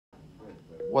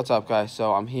What's up, guys?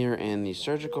 So I'm here in the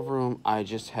surgical room. I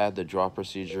just had the jaw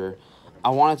procedure. I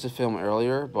wanted to film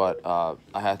earlier, but I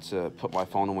had to put my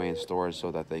phone away in storage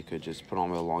so that they could just put all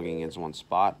my belongings in one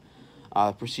spot.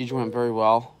 The procedure went very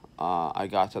well. I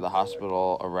got to the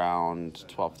hospital around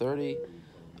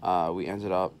 12:30. We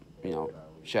ended up,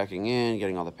 checking in,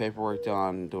 getting all the paperwork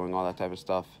done, doing all that type of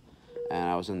stuff. And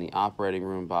I was in the operating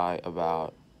room by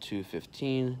about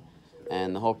 2:15,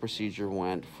 and the whole procedure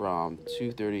went from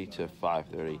 2:30 to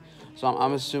 5:30. So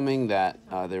I'm assuming that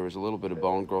there was a little bit of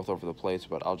bone growth over the plates,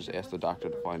 but I'll just ask the doctor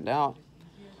to find out.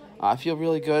 I feel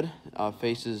really good.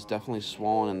 Face is definitely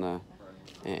swollen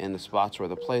in the spots where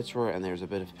the plates were, and there's a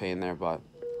bit of pain there, but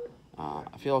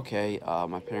I feel okay.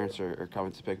 My parents are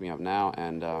coming to pick me up now,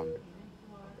 and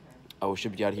we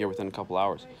should be out here within a couple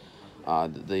hours.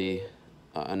 The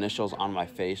initials on my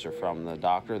face are from the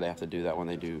doctor. They have to do that when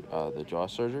they do the jaw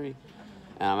surgery.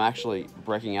 And I'm actually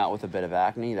breaking out with a bit of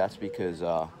acne. That's because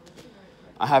I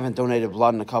haven't donated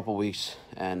blood in a couple weeks,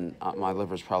 and my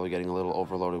liver's probably getting a little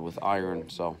overloaded with iron.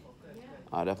 So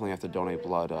I definitely have to donate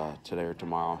blood today or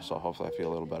tomorrow. So hopefully I feel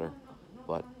a little better.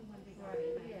 But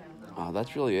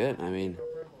that's really it. I mean,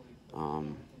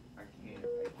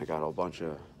 I got a bunch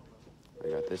of, I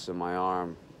got this in my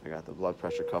arm. I got the blood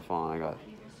pressure cuff on. I got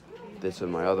this in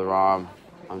my other arm.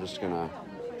 I'm just gonna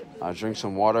drink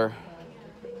some water,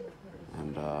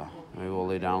 and maybe we'll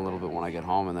lay down a little bit when I get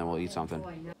home, and then we'll eat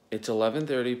something. It's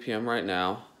 11:30 p.m. right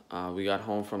now. We got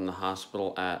home from the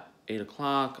hospital at 8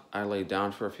 o'clock. I laid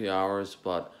down for a few hours,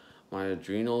 but my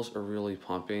adrenals are really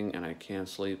pumping, and I can't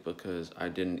sleep because I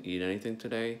didn't eat anything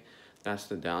today. That's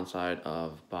the downside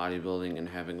of bodybuilding and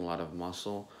having a lot of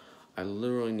muscle. I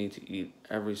literally need to eat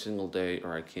every single day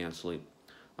or I can't sleep.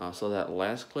 So that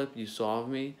last clip you saw of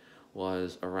me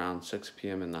was around 6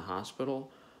 p.m. in the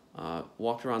hospital.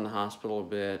 Walked around the hospital a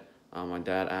bit. My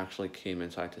dad actually came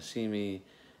inside to see me,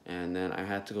 and then I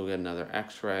had to go get another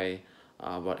x-ray.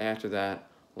 But after that,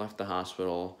 left the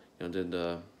hospital, did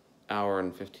the hour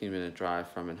and 15-minute drive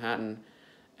from Manhattan,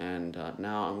 and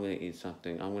now I'm going to eat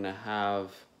something. I'm going to have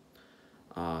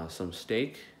some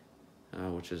steak,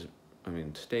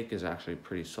 steak is actually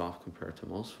pretty soft compared to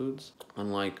most foods.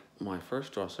 Unlike my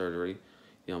first jaw surgery,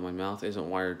 my mouth isn't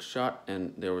wired shut,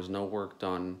 and there was no work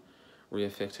done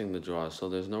reaffixing the jaws, so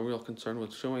there's no real concern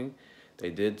with chewing. They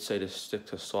did say to stick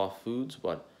to soft foods,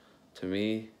 but to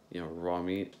me, raw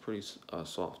meat is pretty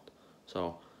soft.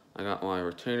 So I got my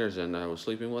retainers in that I was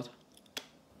sleeping with,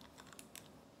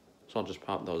 so I'll just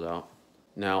pop those out.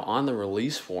 Now, on the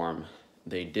release form,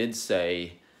 they did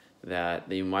say that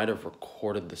they might have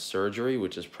recorded the surgery,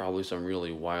 which is probably some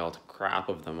really wild crap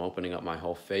of them opening up my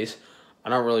whole face. I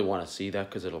don't really want to see that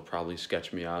because it'll probably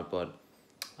sketch me out, but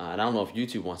and I don't know if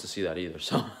YouTube wants to see that either,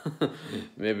 so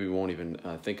maybe we won't even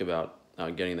think about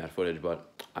getting that footage,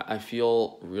 but I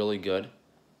feel really good,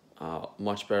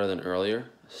 much better than earlier.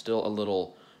 Still a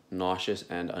little nauseous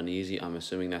and uneasy. I'm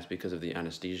assuming that's because of the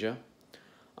anesthesia.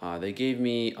 They gave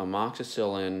me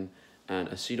amoxicillin and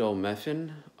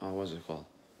acetaminophen. What's it called?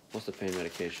 What's the pain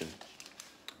medication?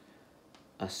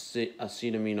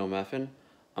 Acetaminophen.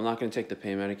 I'm not going to take the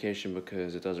pain medication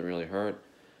because it doesn't really hurt.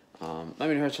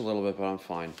 It hurts a little bit, but I'm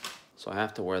fine. So I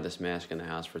have to wear this mask in the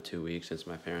house for 2 weeks since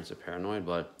my parents are paranoid,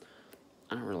 but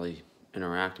I don't really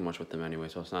interact much with them anyway,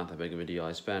 so it's not that big of a deal.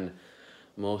 I spend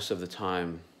most of the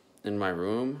time in my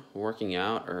room working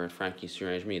out or at Frankie's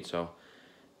Strange Meat, so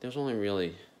there's only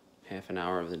really half an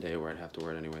hour of the day where I'd have to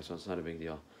wear it anyway, so it's not a big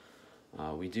deal.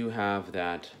 We do have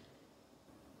that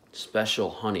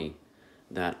special honey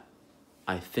that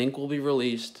I think will be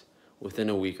released within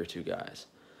a week or two, guys.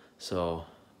 So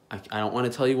I don't want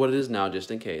to tell you what it is now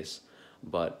just in case,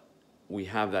 but we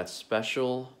have that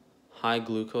special high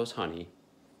glucose honey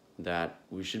that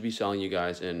we should be selling you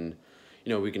guys in,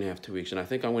 a week and a half, 2 weeks, and I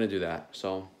think I'm going to do that.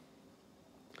 So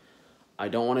I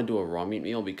don't want to do a raw meat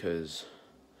meal because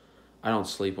I don't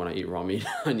sleep when I eat raw meat.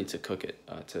 I need to cook it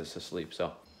to sleep.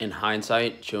 So in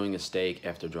hindsight, chewing a steak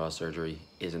after jaw surgery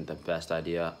isn't the best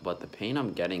idea, but the pain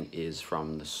I'm getting is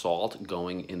from the salt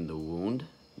going in the wound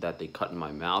that they cut in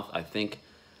my mouth. I think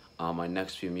my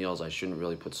next few meals, I shouldn't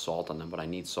really put salt on them, but I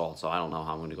need salt, so I don't know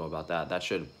how I'm going to go about that. That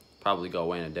should probably go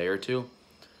away in a day or two.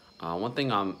 One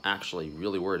thing I'm actually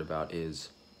really worried about is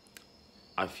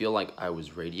I feel like I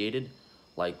was radiated.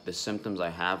 Like the symptoms I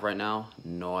have right now,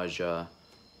 nausea,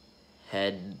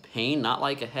 head pain, not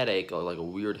like a headache or like a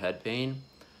weird head pain.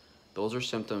 Those are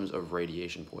symptoms of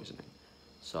radiation poisoning.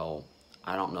 So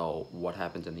I don't know what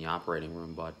happens in the operating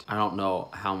room, but I don't know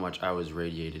how much I was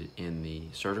radiated in the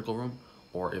surgical room,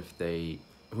 or if they,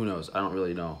 who knows, I don't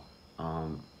really know.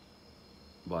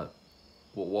 But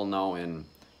we'll know in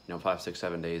you know, 5, 6,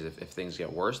 7 days. If things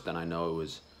get worse, then I know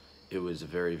it was a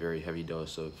very, very heavy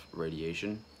dose of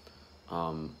radiation,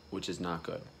 which is not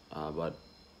good. But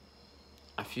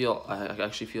I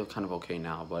actually feel kind of okay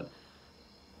now, but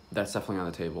that's definitely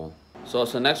on the table. So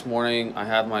it's the next morning, I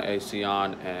have my AC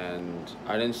on, and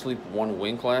I didn't sleep one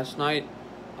wink last night.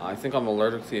 I think I'm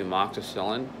allergic to the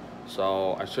amoxicillin,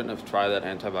 so I shouldn't have tried that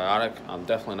antibiotic. I'm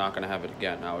definitely not going to have it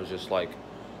again. I was just like,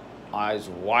 eyes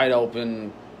wide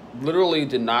open, literally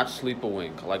did not sleep a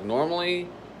wink. Like normally,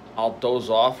 I'll doze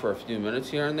off for a few minutes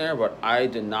here and there, but I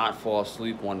did not fall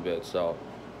asleep one bit. So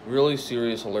really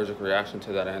serious allergic reaction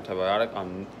to that antibiotic.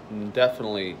 I'm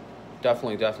definitely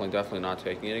not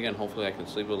taking it again. Hopefully I can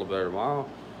sleep a little better tomorrow.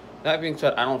 That being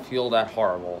said, I don't feel that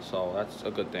horrible, so that's a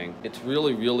good thing. It's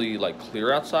really like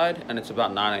clear outside, and it's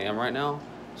about 9 a.m. right now.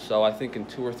 So I think in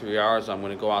 2 or 3 hours, I'm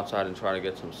gonna go outside and try to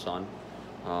get some sun.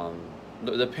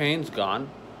 The pain's gone.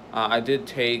 I did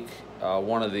take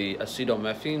one of the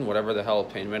acetaminophen, whatever the hell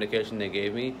pain medication they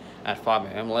gave me at 5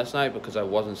 a.m. last night because I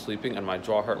wasn't sleeping and my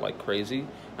jaw hurt like crazy,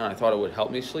 and I thought it would help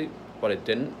me sleep, but it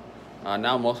didn't.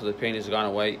 Now most of the pain has gone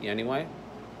away anyway.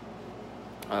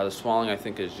 The swelling, I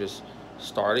think, is just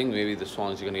starting. Maybe the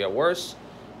swelling is going to get worse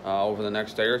over the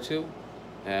next day or two.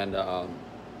 And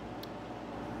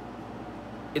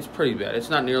it's pretty bad. It's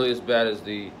not nearly as bad as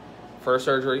the first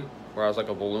surgery where I was like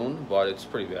a balloon, but it's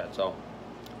pretty bad. So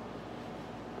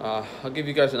I'll give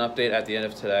you guys an update at the end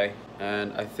of today.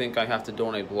 And I think I have to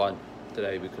donate blood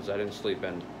today because I didn't sleep,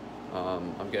 and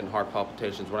I'm getting heart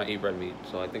palpitations when I eat red meat.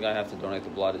 So I think I have to donate the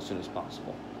blood as soon as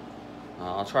possible.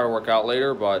 I'll try to work out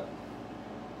later, but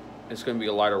it's going to be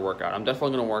a lighter workout. I'm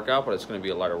definitely going to work out, but it's going to be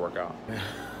a lighter workout.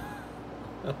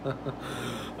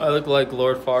 I look like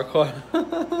Lord Farquaad.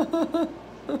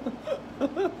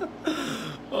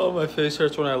 Oh, my face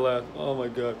hurts when I laugh. Oh my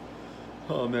god.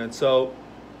 Oh man. So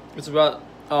it's about,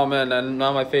 oh man, and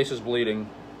now my face is bleeding.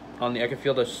 I can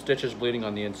feel the stitches bleeding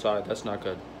on the inside. That's not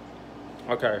good.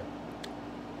 Okay.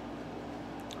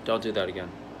 Don't do that again.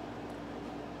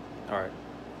 Alright.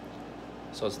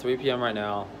 So it's 3 p.m. right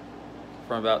now.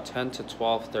 From about 10 to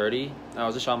 12:30, I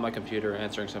was just on my computer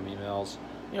answering some emails,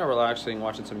 you know, relaxing,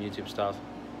 watching some YouTube stuff.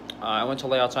 I went to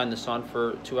lay outside in the sun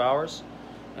for 2 hours,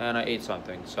 and I ate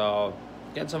something. So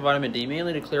getting some vitamin D,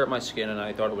 mainly to clear up my skin, and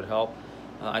I thought it would help.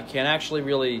 I can't actually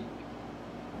really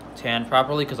tan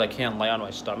properly because I can't lay on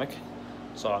my stomach.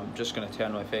 So I'm just going to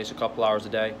tan my face a couple hours a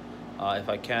day if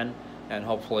I can, and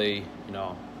hopefully, you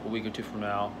know, a week or two from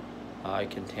now, I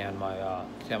can tan my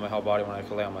whole body when I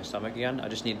can lay on my stomach again. I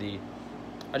just need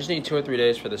 2 or 3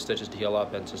 days for the stitches to heal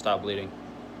up and to stop bleeding.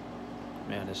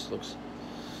 Man, this looks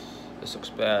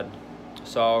bad.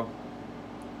 So,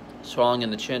 swelling in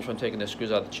the chin from taking the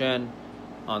screws out of the chin,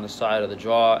 on the side of the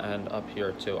jaw, and up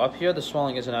here too. Up here, the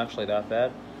swelling isn't actually that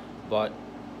bad, but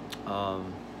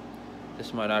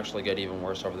this might actually get even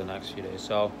worse over the next few days.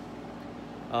 So,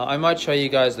 I might show you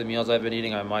guys the meals I've been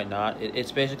eating. I might not.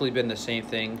 It's basically been the same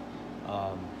thing.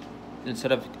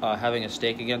 Instead of having a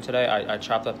steak again today, I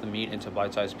chopped up the meat into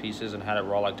bite-sized pieces and had it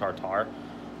raw like tartare.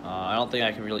 I don't think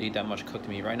I can really eat that much cooked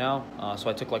meat right now. So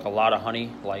I took like a lot of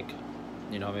honey, like,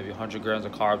 you know, maybe 100 grams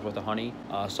of carbs worth of honey.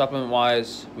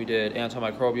 Supplement-wise, we did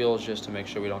antimicrobials just to make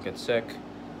sure we don't get sick.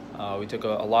 We took a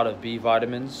lot of B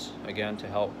vitamins, again, to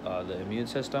help the immune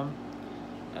system.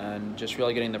 And just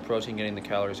really getting the protein, getting the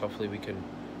calories. Hopefully we can,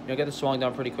 you know, get the swelling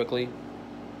down pretty quickly.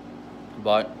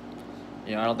 But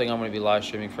you know, I don't think I'm going to be live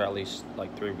streaming for at least like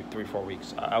 4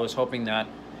 weeks. I was hoping that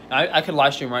I could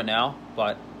live stream right now,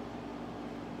 but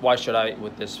why should I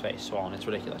with this face swollen? It's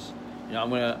ridiculous. You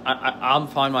know, I'm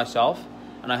fine myself,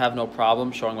 and I have no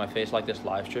problem showing my face like this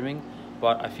live streaming.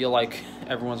 But I feel like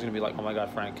everyone's going to be like, "Oh my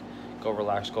God, Frank, go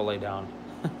relax, go lay down."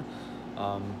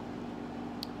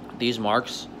 These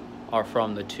marks are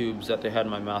from the tubes that they had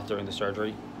in my mouth during the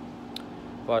surgery,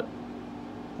 but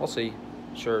we'll see.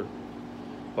 Sure.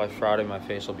 By Friday, my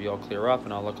face will be all clear up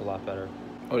and I'll look a lot better.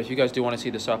 But if you guys do want to see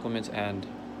the supplements and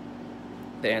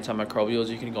the antimicrobials,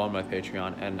 you can go on my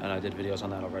Patreon, and I did videos on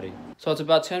that already. So it's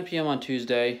about 10 p.m. on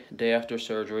Tuesday, day after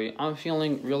surgery. I'm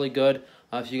feeling really good.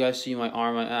 If you guys see my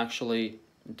arm, I actually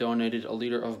donated a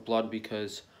liter of blood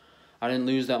because I didn't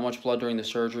lose that much blood during the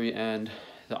surgery, and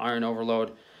the iron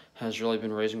overload has really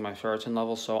been raising my ferritin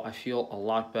levels, so I feel a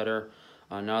lot better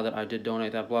now that I did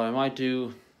donate that blood. I might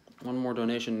do one more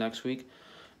donation next week.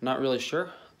 Not really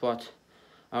sure, but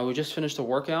we just finished the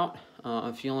workout.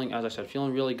 I'm feeling, as I said,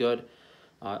 feeling really good.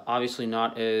 Obviously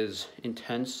not as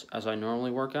intense as I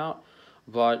normally work out,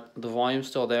 but the volume's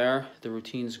still there, the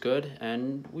routine's good,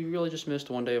 and we really just missed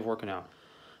one day of working out.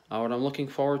 What I'm looking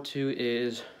forward to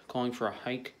is going for a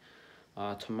hike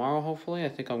tomorrow, hopefully. I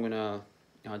think I'm going to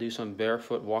do some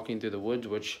barefoot walking through the woods,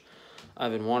 which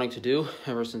I've been wanting to do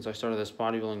ever since I started this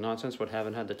bodybuilding nonsense, but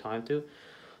haven't had the time to.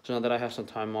 So now that I have some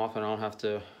time off and I don't have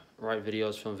to write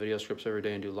videos, film video scripts every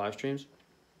day and do live streams,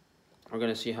 we're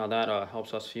going to see how that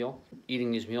helps us feel.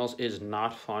 Eating these meals is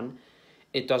not fun.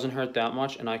 It doesn't hurt that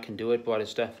much, and I can do it, but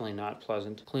it's definitely not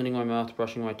pleasant. Cleaning my mouth,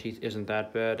 brushing my teeth isn't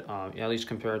that bad, at least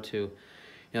compared to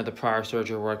the prior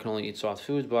surgery where I can only eat soft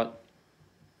foods, but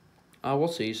we'll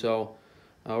see. So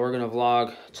we're going to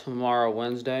vlog tomorrow,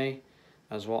 Wednesday,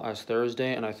 as well as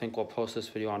Thursday, and I think we'll post this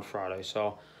video on Friday.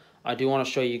 So I do want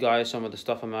to show you guys some of the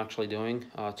stuff I'm actually doing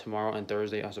tomorrow and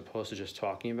Thursday as opposed to just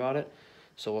talking about it.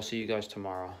 So we'll see you guys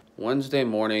tomorrow. Wednesday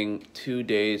morning, 2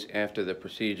 days after the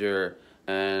procedure,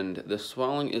 and the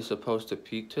swelling is supposed to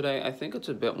peak today. I think it's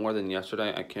a bit more than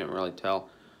yesterday. I can't really tell.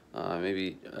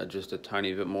 Maybe just a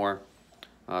tiny bit more.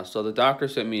 So the doctor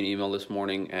sent me an email this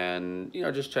morning and,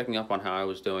 just checking up on how I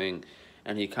was doing.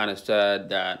 And he kind of said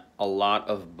that a lot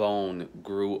of bone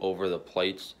grew over the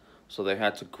plates. So they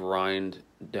had to grind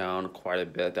down quite a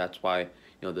bit. That's why,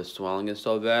 the swelling is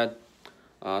so bad.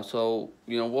 So,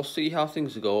 we'll see how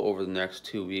things go over the next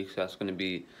 2 weeks. That's going to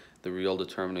be the real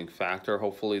determining factor.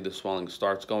 Hopefully the swelling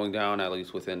starts going down at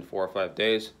least within 4 or 5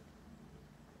 days.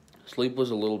 Sleep was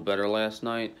a little better last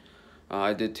night.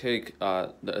 I did take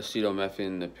the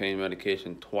acetaminophen, the pain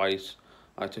medication, twice.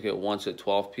 I took it once at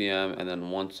 12 p.m. and then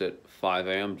once at 5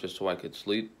 a.m. just so I could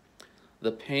sleep.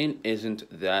 The pain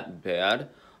isn't that bad,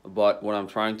 but when I'm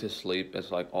trying to sleep,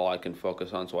 it's like all I can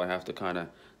focus on, so I have to kind of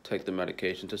take the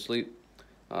medication to sleep.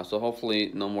 So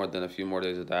hopefully no more than a few more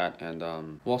days of that,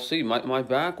 and we'll see. My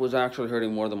back was actually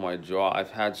hurting more than my jaw.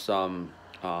 I've had some,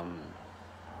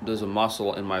 there's a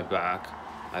muscle in my back.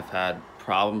 I've had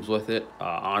problems with it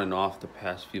on and off the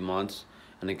past few months,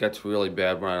 and it gets really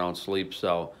bad when I don't sleep.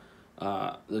 So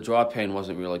the jaw pain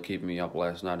wasn't really keeping me up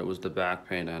last night. It was the back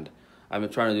pain, and I've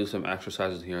been trying to do some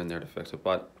exercises here and there to fix it.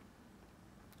 But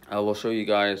I will show you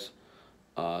guys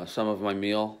some of my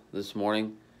meal this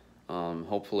morning.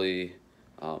 Hopefully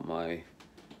my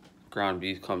ground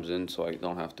beef comes in so I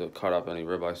don't have to cut up any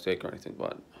ribeye steak or anything,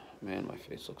 but man, my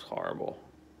face looks horrible.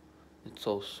 It's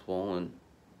so swollen.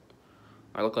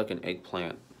 I look like an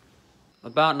eggplant.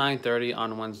 About 9:30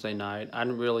 on Wednesday night. I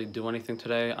didn't really do anything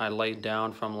today. I laid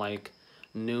down from like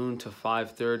noon to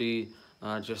 5:30,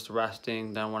 just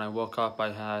resting. Then when I woke up,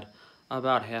 I had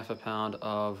about half a pound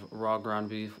of raw ground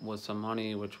beef with some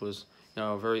honey, which was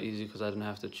very easy because I didn't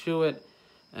have to chew it.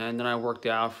 And then I worked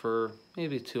out for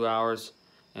maybe 2 hours,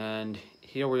 and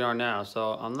here we are now.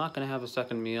 So I'm not going to have a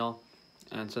second meal,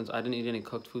 and since I didn't eat any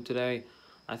cooked food today,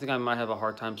 I think I might have a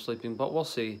hard time sleeping, but we'll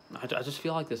see. I just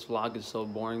feel like this vlog is so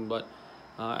boring, but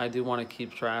I do want to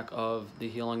keep track of the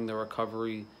healing, the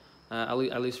recovery, at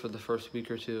least for the first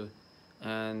week or two.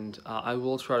 And I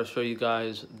will try to show you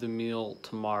guys the meal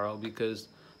tomorrow, because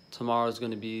tomorrow is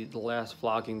going to be the last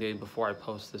vlogging day before I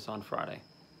post this on Friday.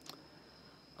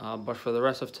 But for the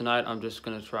rest of tonight, I'm just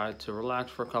going to try to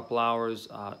relax for a couple hours,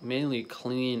 mainly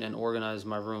clean and organize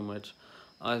my room, which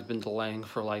I've been delaying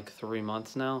for like 3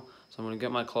 months now. So I'm going to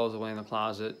get my clothes away in the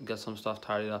closet, get some stuff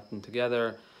tidied up and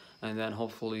together, and then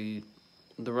hopefully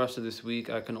the rest of this week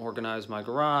I can organize my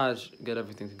garage, get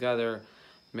everything together,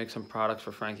 make some products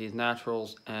for Frankie's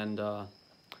Naturals, and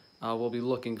we'll be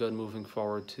looking good moving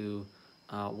forward to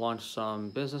launch some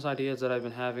business ideas that I've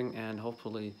been having, and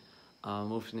hopefully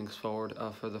move things forward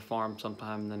for the farm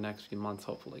sometime in the next few months,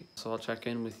 hopefully. So I'll check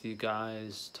in with you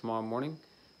guys tomorrow morning,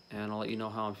 and I'll let you know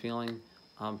how I'm feeling.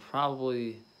 I'm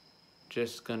probably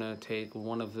just gonna take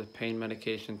one of the pain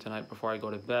medication tonight before I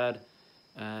go to bed,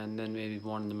 and then maybe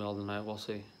one in the middle of the night. We'll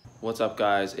see. What's up,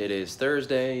 guys? It is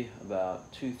Thursday,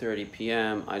 about 2:30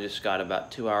 p.m. I just got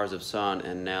about 2 hours of sun,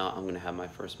 and now I'm gonna have my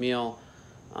first meal.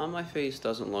 My face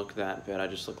doesn't look that bad. I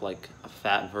just look like a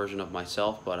fat version of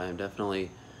myself, but I'm definitely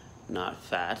not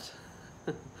fat.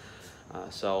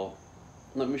 So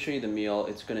let me show you the meal.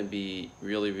 It's going to be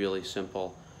really, really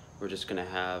simple. We're just going to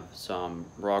have some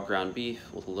raw ground beef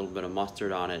with a little bit of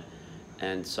mustard on it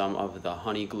and some of the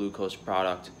honey glucose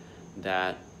product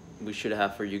that we should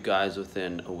have for you guys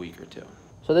within a week or two.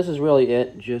 So this is really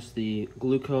it, just the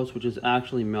glucose, which is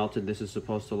actually melted. This is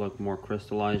supposed to look more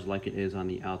crystallized like it is on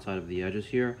the outside of the edges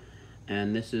here.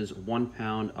 And this is 1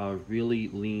 pound of really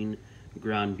lean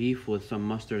ground beef with some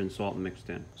mustard and salt mixed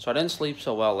in. So I didn't sleep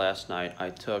so well last night. I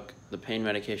took the pain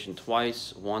medication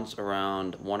twice, once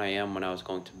around 1 a.m. when I was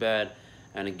going to bed,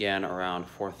 and again around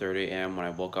 4:30 a.m. when I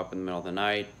woke up in the middle of the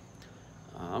night.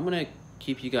 I'm gonna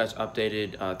keep you guys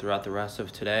updated throughout the rest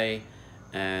of today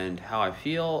and how I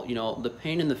feel. The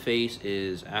pain in the face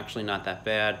is actually not that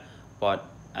bad, but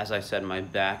as I said, my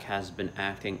back has been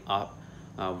acting up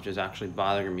which is actually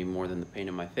bothering me more than the pain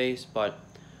in my face. But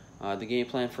the game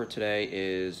plan for today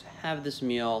is have this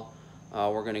meal.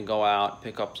 We're gonna go out,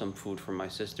 pick up some food from my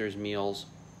sister's meals,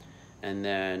 and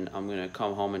then I'm gonna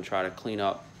come home and try to clean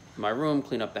up my room,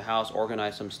 clean up the house,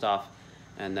 organize some stuff,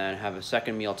 and then have a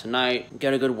second meal tonight,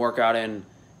 get a good workout in,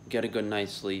 get a good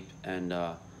night's sleep, and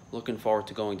looking forward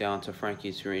to going down to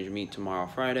Frankie's to arrange meet tomorrow,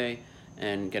 Friday,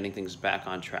 and getting things back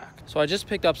on track. So I just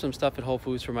picked up some stuff at Whole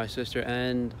Foods for my sister,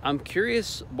 and I'm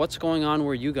curious what's going on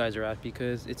where you guys are at,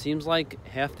 because it seems like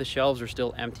half the shelves are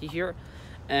still empty here,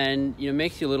 and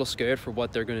makes you a little scared for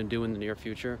what they're going to do in the near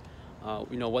future.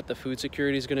 What the food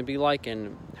security is going to be like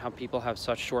and how people have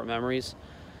such short memories.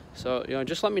 So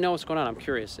just let me know what's going on. I'm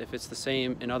curious if it's the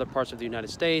same in other parts of the United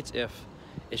States, if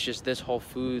it's just this Whole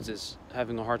Foods is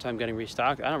having a hard time getting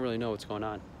restocked. I don't really know what's going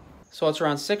on. So it's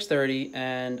around 6:30,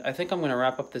 and I think I'm going to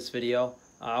wrap up this video.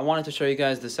 I wanted to show you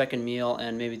guys the second meal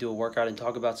and maybe do a workout and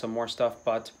talk about some more stuff,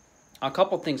 but a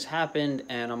couple things happened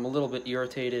and I'm a little bit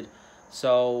irritated.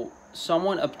 So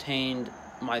someone obtained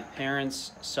my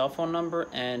parents' cell phone number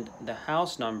and the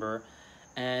house number,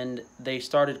 and they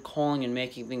started calling and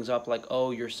making things up like,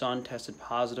 oh, your son tested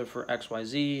positive for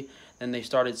XYZ. Then they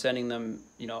started sending them,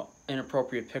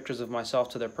 inappropriate pictures of myself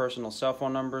to their personal cell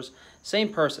phone numbers. Same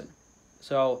person.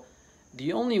 So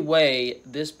the only way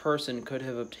this person could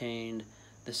have obtained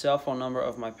the cell phone number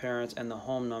of my parents and the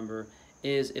home number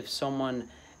is if someone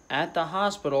at the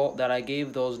hospital that I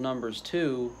gave those numbers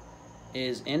to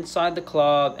is inside the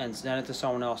club and sent it to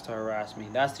someone else to harass me.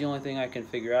 That's the only thing I can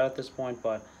figure out at this point,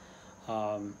 but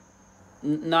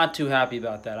not too happy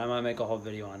about that. I might make a whole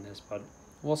video on this, but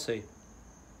we'll see.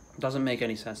 Doesn't make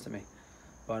any sense to me.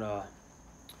 But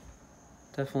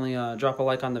definitely drop a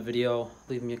like on the video.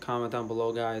 Leave me a comment down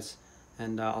below, guys.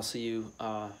 And I'll see you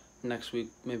next week.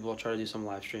 Maybe we'll try to do some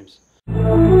live streams.